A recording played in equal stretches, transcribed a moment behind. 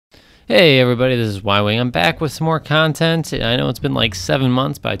Hey everybody, this is Y-Wing. I'm back with some more content. I know it's been like 7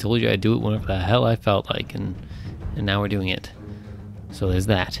 months, but I told you I'd do it whenever the hell I felt like, and now we're doing it. So there's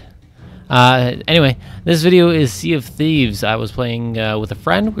that. Anyway, this video is Sea of Thieves. I was playing with a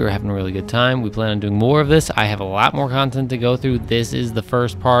friend. We were having a really good time. We plan on doing more of this. I have a lot more content to go through. This is the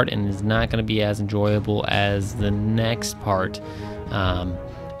first part, and it's not going to be as enjoyable as the next part,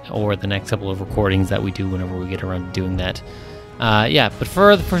 or the next couple of recordings that we do whenever we get around to doing that. Yeah, but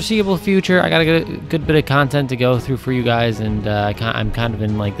for the foreseeable future, I got a good bit of content to go through for you guys, and I'm kind of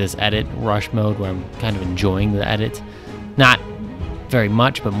in like this edit rush mode where I'm kind of enjoying the edit. Not very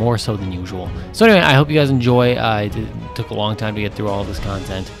much, but more so than usual. So anyway, I hope you guys enjoy. It took a long time to get through all this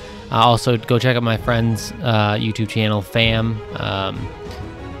content. Also, go check out my friend's YouTube channel, Fam.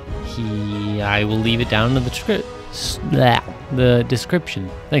 I will leave it down in the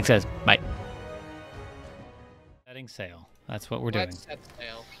description. Thanks, guys. Bye. Setting sail. That's what we're doing. Let's set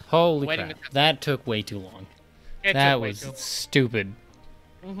sail. Holy crap. That took way too long. That was stupid.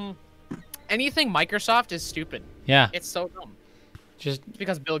 Anything Microsoft is stupid. Yeah. It's so dumb. Just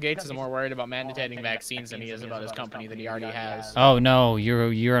because Bill Gates is more worried about mandating vaccines than he is about his company that he already has. Oh no,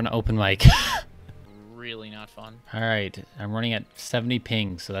 you're an open mic. Really not fun. Alright, I'm running at 70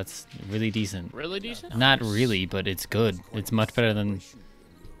 ping, so that's really decent. Really decent? Not really, but it's good. It's much better than...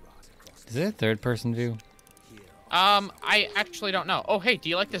 Is it a third person view? I actually don't know. Oh, hey, do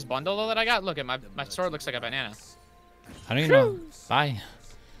you like this bundle though that I got? Look at my sword looks like a banana. I don't even know. Bye.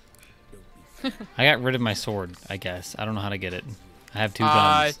 I got rid of my sword, I guess. I don't know how to get it. I have 2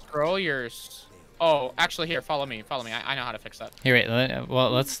 guns. Throw yours. Oh, actually, here, follow me. Follow me. I know how to fix that. Here, wait.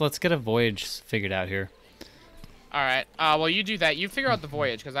 Well, let's get a voyage figured out here. All right. Well, you do that. You figure out the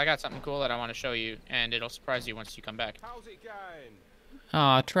voyage, because I got something cool that I want to show you, and it'll surprise you once you come back. How's it going?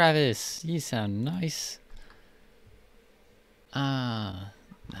 Aw, Travis, you sound nice.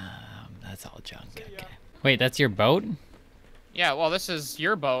 That's all junk. Okay. Wait, that's your boat? Yeah, well, this is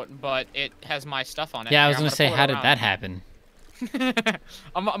your boat, but it has my stuff on it. Yeah, I Here, was gonna say, how did that happen?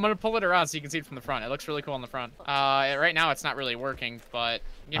 I'm gonna pull it around so you can see it from the front. It looks really cool in the front. Right now it's not really working, but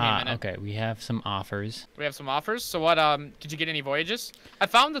give me a minute. Okay, we have some offers. We have some offers. So what? Did you get any voyages? I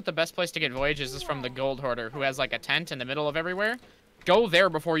found that the best place to get voyages is from the Gold Hoarder, who has like a tent in the middle of everywhere. Go there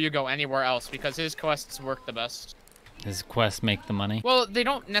before you go anywhere else because his quests work the best. His quests make the money? Well, they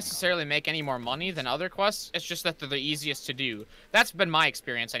don't necessarily make any more money than other quests. It's just that they're the easiest to do. That's been my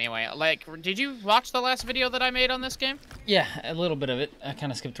experience anyway. Like, did you watch the last video that I made on this game? Yeah, a little bit of it. I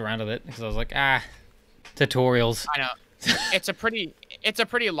kind of skipped around a bit because I was like, tutorials. I know. It's a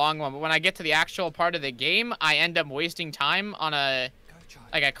pretty long one, but when I get to the actual part of the game, I end up wasting time on a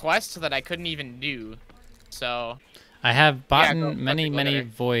quest that I couldn't even do. So I have bought many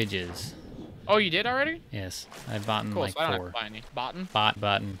voyages. Oh, you did already? Yes, I've bought cool, like so I don't 4. have to buy any. Boughten?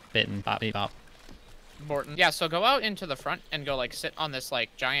 Boughten, bitten, bop, beep, bop. Borton. Yeah, so go out into the front and go like sit on this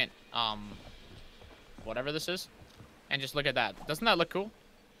like giant whatever this is, and just look at that. Doesn't that look cool?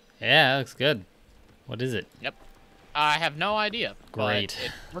 Yeah, that looks good. What is it? Yep. I have no idea. Great. But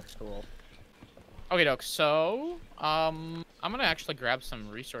it looks cool. Okay, doke. So I'm gonna actually grab some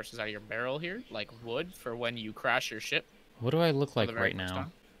resources out of your barrel here, like wood for when you crash your ship. What do I look like right now?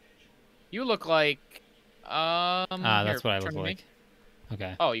 Time. You look like, that's what I look like.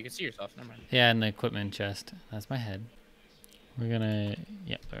 Okay. Oh, you can see yourself. Never mind. Yeah, in the equipment chest. That's my head. We're gonna,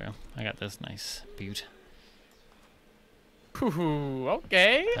 yeah, there we go. I got this nice butte. Ooh,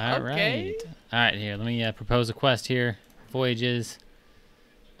 okay. All right. All right, here. Let me propose a quest here. Voyages.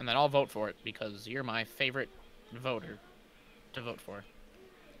 And then I'll vote for it because you're my favorite voter to vote for.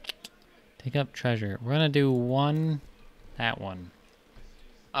 Dig up treasure. We're gonna do that one.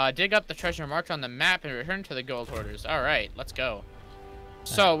 Dig up the treasure marked on the map and return to the Gold Hoarders. All right, let's go.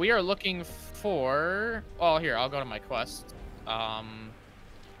 So we are looking for... Oh, here, I'll go to my quest.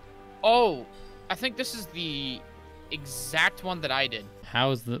 Oh, I think this is the exact one that I did.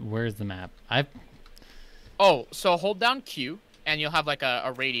 Where's the map? Oh, so hold down Q, and you'll have like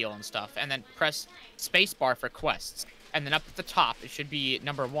a radial and stuff, and then press spacebar for quests. And then up at the top, it should be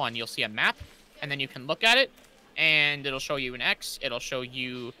number 1. You'll see a map, and then you can look at it. And it'll show you an X. It'll show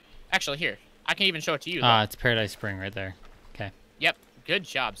you... Actually, here. I can even show it to you. It's Paradise Spring right there. Okay. Yep. Good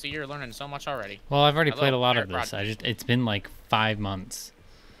job. See, you're learning so much already. Well, I've already played a lot of this. It's been like 5 months.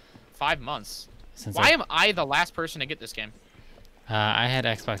 5 months? Why am I the last person to get this game? I had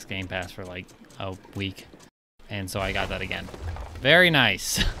Xbox Game Pass for like a week. And so I got that again. Very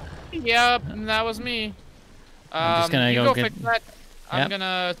nice. Yep, that was me. I'm just gonna go fix that. I'm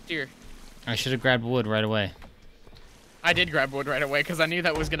gonna steer. I should have grabbed wood right away. I did grab wood right away because I knew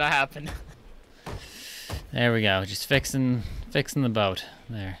that was gonna happen. There we go. Just fixing Fixing the boat.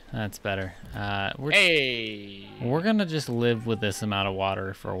 There, that's better. We're gonna just live with this amount of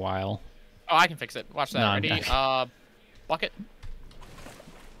water for a while. Oh, I can fix it. Watch that. No, Ready? Bucket.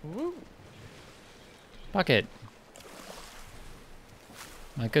 Woo. Bucket.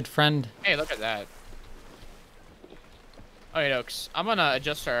 My good friend. Hey, look at that. Okay, Oaks. I'm gonna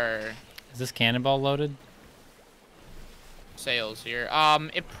adjust our Is this cannonball loaded? sails here.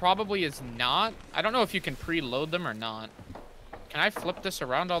 It probably is not. I don't know if you can preload them or not. Can I flip this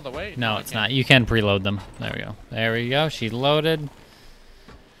around all the way? No, it's not. You can preload them. There we go. There we go. She loaded.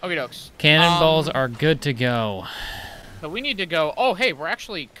 Okay, dokes. Cannonballs are good to go. So we need to go. Oh, hey, we're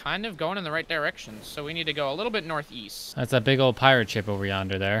actually kind of going in the right direction. So we need to go a little bit northeast. That's a big old pirate ship over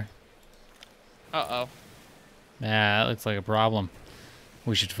yonder there. Uh-oh. Yeah, that looks like a problem.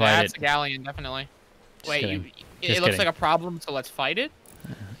 We should fight That's it. a galleon, definitely. Wait, it looks kidding. like a problem, so let's fight it?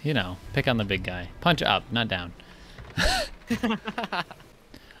 You know, pick on the big guy. Punch up, not down.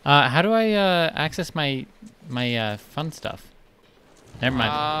 How do I access my fun stuff? Never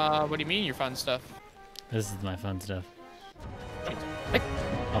mind. What do you mean your fun stuff? This is my fun stuff. Oh.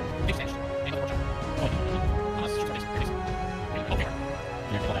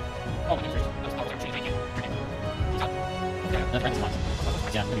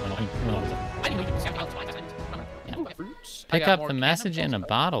 Pick up the message in a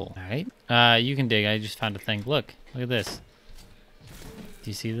bottle. All right. You can dig. I just found a thing. Look at this. Do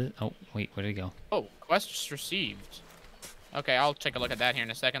you see this? Oh, wait. Where did it go? Oh, quests received. Okay, I'll take a look at that here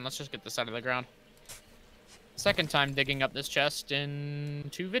in a second. Let's just get this out of the ground. Second time digging up this chest in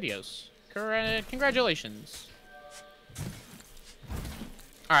 2 videos. Congratulations.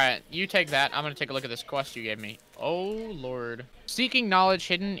 Alright, you take that. I'm gonna take a look at this quest you gave me. Oh, Lord. Seeking knowledge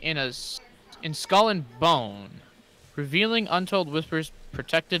hidden in skull and bone. Revealing untold whispers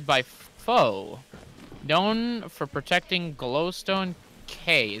protected by foe. Known for protecting glowstone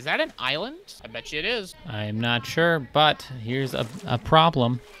K. Is that an island? I bet you it is. I'm not sure, but here's a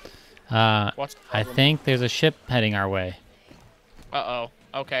problem. What's the I problem? think there's a ship heading our way. Uh-oh.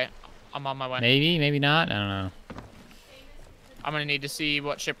 Okay. I'm on my way. Maybe, maybe not. I don't know. I'm gonna need to see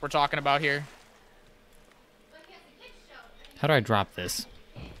what ship we're talking about here. How do I drop this?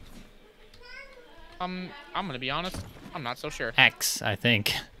 I'm gonna be honest. I'm not so sure. X, I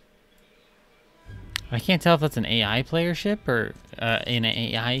think. I can't tell if that's an AI player ship or an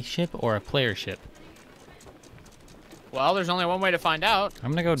AI ship or a player ship. Well, there's only one way to find out.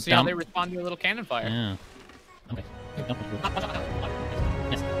 I'm gonna go See how dump. they respond to a little cannon fire. Yeah. Okay.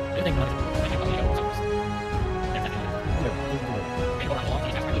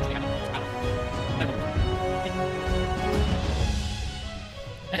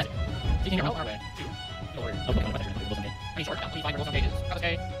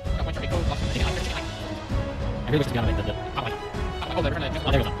 I really wish to be on the Oh, they're gonna.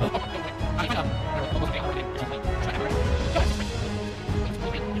 Oh, there we go.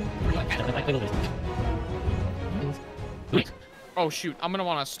 Oh shoot! I'm gonna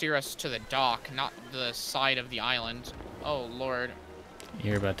want to steer us to the dock, not the side of the island. Oh Lord.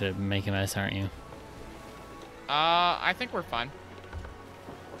 You're about to make a mess, aren't you? I think we're fine.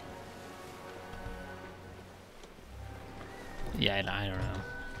 Yeah, I don't know.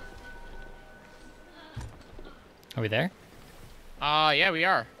 Are we there? Yeah, we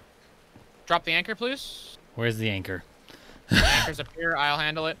are. Drop the anchor, please. Where's the anchor? The anchor's up here. I'll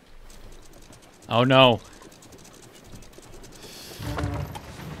handle it. Oh no.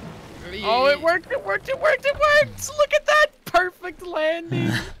 Oh, it worked! It worked! It worked! It worked! Look at that perfect landing.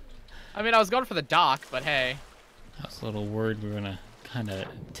 I mean, I was going for the dock, but hey. I was a little worried we were gonna kind of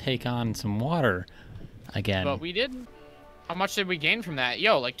take on some water again. But we did. How much did we gain from that?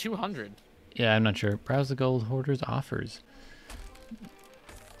 Yo, like 200. Yeah, I'm not sure. Browse the gold hoarder's offers.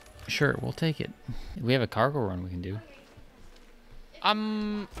 Sure, we'll take it. We have a cargo run we can do. I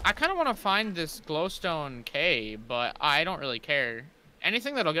kind of want to find this glowstone K, but I don't really care.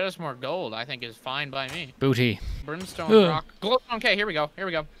 Anything that'll get us more gold, I think, is fine by me. Booty. Brimstone Ugh. rock. Glowstone K, here we go. Here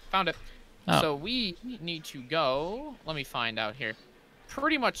we go. Found it. Oh. So we need to go, let me find out here,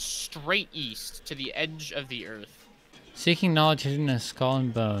 pretty much straight east to the edge of the earth. Seeking knowledge hidden in a skull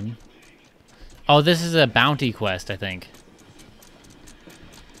and bone. Oh, this is a bounty quest, I think.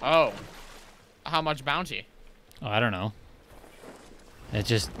 Oh. How much bounty? Oh, I don't know. It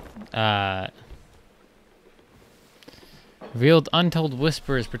just, revealed untold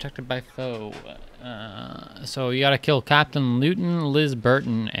whispers protected by foe. So you gotta kill Captain Luton, Liz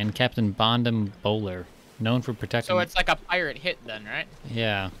Burton, and Captain Bondham Bowler, known for protecting. So it's like a pirate hit then, right?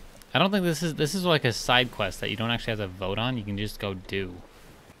 Yeah. I don't think this is like a side quest that you don't actually have to vote on. You can just go do.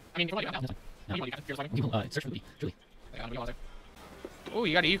 I mean, Search for Julie. Oh,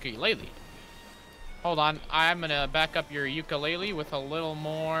 you got a ukulele. Hold on, I'm gonna back up your ukulele with a little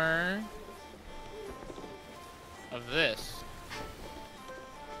more of this.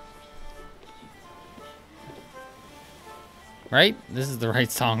 Right? This is the right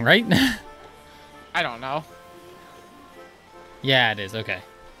song, right? I don't know. Yeah, it is. Okay.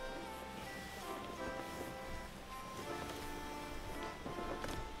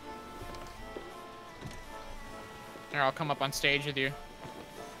 Here, I'll come up on stage with you.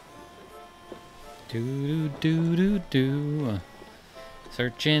 Do do do do.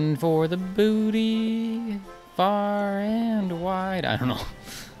 Searching for the booty, far and wide. I don't know.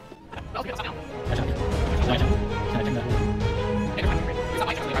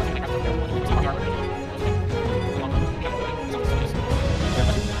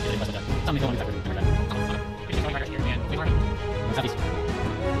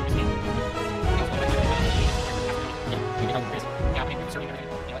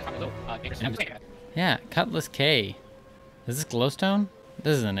 Yeah, Cutlass K. Is this glowstone?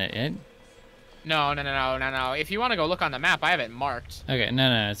 This isn't it. No. If you want to go look on the map, I have it marked. Okay,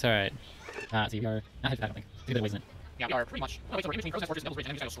 no, it's alright. So you are. I don't think. It's a good way, isn't it? Yeah, we are pretty much. Oh, wait, so we're in between Crow's Nest, Fortress, Devil's Bridge,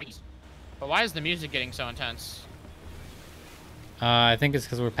 and then we gotta go Swings. But why is the music getting so intense? I think it's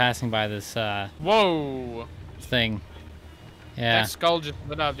because we're passing by this Whoa! thing. Yeah. That skull just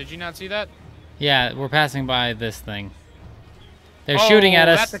lit up. Did you not see that? Yeah, we're passing by this thing. They're shooting at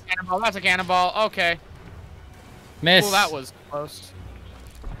us. That's a cannonball. That's a cannonball. Okay. Miss. Cool, that was close.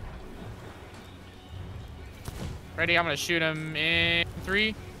 Ready? I'm gonna shoot him in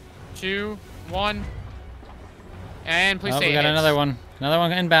 3, 2, 1. And please say we got hits. another one. Another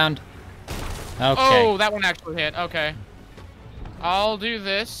one inbound. Okay. Oh, that one actually hit. Okay. I'll do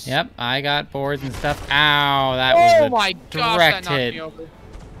this. Yep, I got boards and stuff. Ow, that was a my gosh, direct that knocked hit. me over.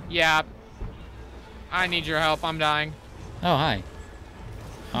 Yeah. I need your help. I'm dying. Oh, hi.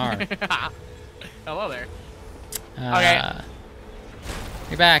 All right. Hello there. Okay.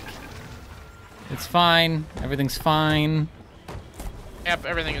 You're back. It's fine. Everything's fine. Yep,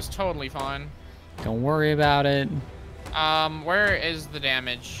 everything is totally fine. Don't worry about it. Where is the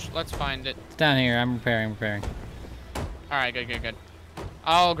damage? Let's find it. It's down here. I'm repairing. Alright, good.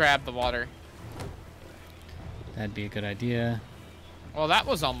 I'll grab the water. That'd be a good idea. Well, that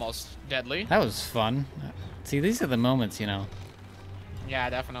was almost deadly. That was fun. See, these are the moments, you know, Yeah,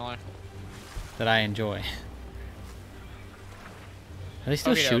 definitely. that I enjoy. Are they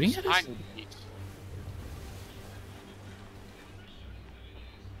still Okay, shooting dokes. at us? I need to eat.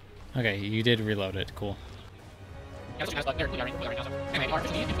 Okay, you did reload it. Cool. Yeah, this one has, like, anyway,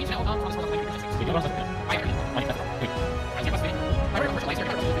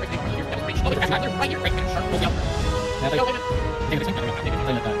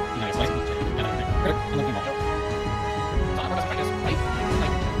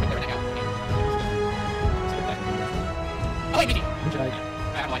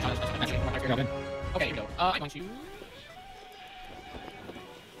 Okay, here we go. I'm going to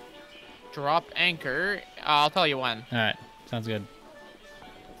drop anchor. I'll tell you when. All right, sounds good.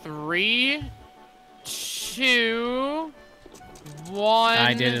 3, 2, 1.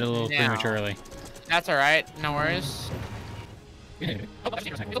 I did it a little now. prematurely. That's all right. No worries.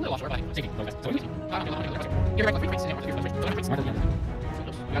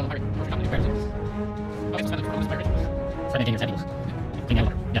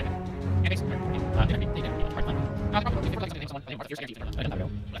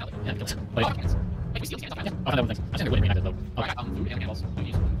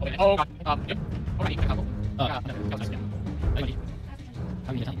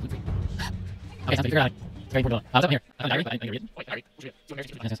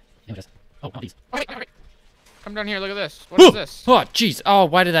 Oh Come down here. Look at this. What is this? Oh, jeez. Oh,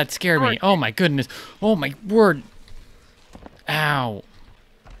 why did that scare me? Oh, my goodness. Oh, my word. Ow.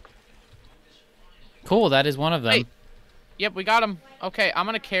 Cool, that is one of them. Hey. Yep, we got him. Okay, I'm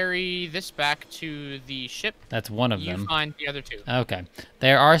gonna carry this back to the ship. That's one of You them. find the other 2. Okay.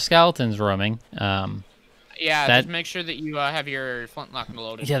 There are skeletons roaming. Yeah, that- just make sure that you have your flintlock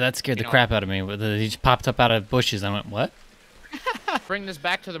loaded. Yeah, that scared the crap out of me. He just popped up out of bushes. I went, what? Bring this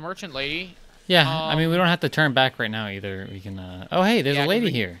back to the merchant lady. Yeah, I mean, we don't have to turn back right now either. We can, oh, hey, there's Yeah, a 'cause lady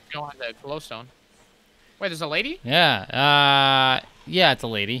we here. Go on the glowstone. Wait, there's a lady? Yeah, yeah, it's a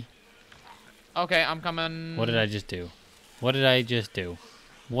lady. Okay, I'm coming. What did I just do? What did I just do?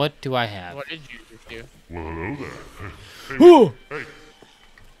 What do I have? What did you just do? Well, hello there. Ooh! Hey,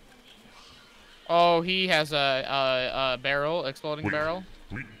 Oh, he has a barrel, exploding barrel.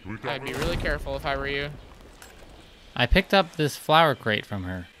 we talk I'd be about- really careful if I were you. I picked up this flower crate from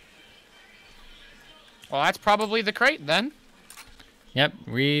her. Well, that's probably the crate then. Yep,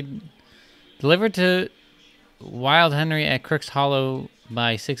 read. Delivered to Wild Henry at Crooks Hollow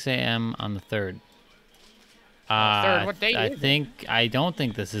by 6 a.m. on the 3rd. Third, what date is it? I don't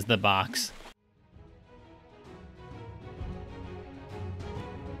think this is the box.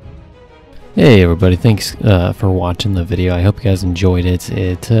 Hey everybody, thanks for watching the video. I hope you guys enjoyed it.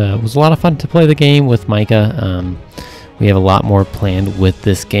 It was a lot of fun to play the game with Micah. We have a lot more planned with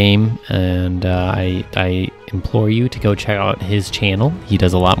this game, and I implore you to go check out his channel. He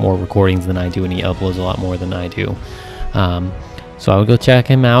does a lot more recordings than I do, and he uploads a lot more than I do. So I would go check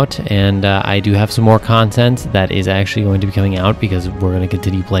him out, and I do have some more content that is actually going to be coming out because we're going to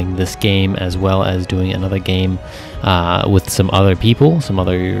continue playing this game as well as doing another game with some other people, some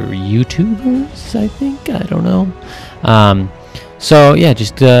other YouTubers, I think. I don't know. So yeah,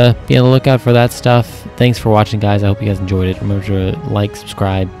 just be on the lookout for that stuff. Thanks for watching, guys. I hope you guys enjoyed it. Remember to like,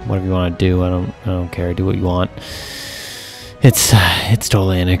 subscribe, whatever you want to do. I don't care. Do what you want. It's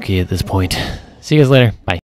total anarchy at this point. See you guys later. Bye.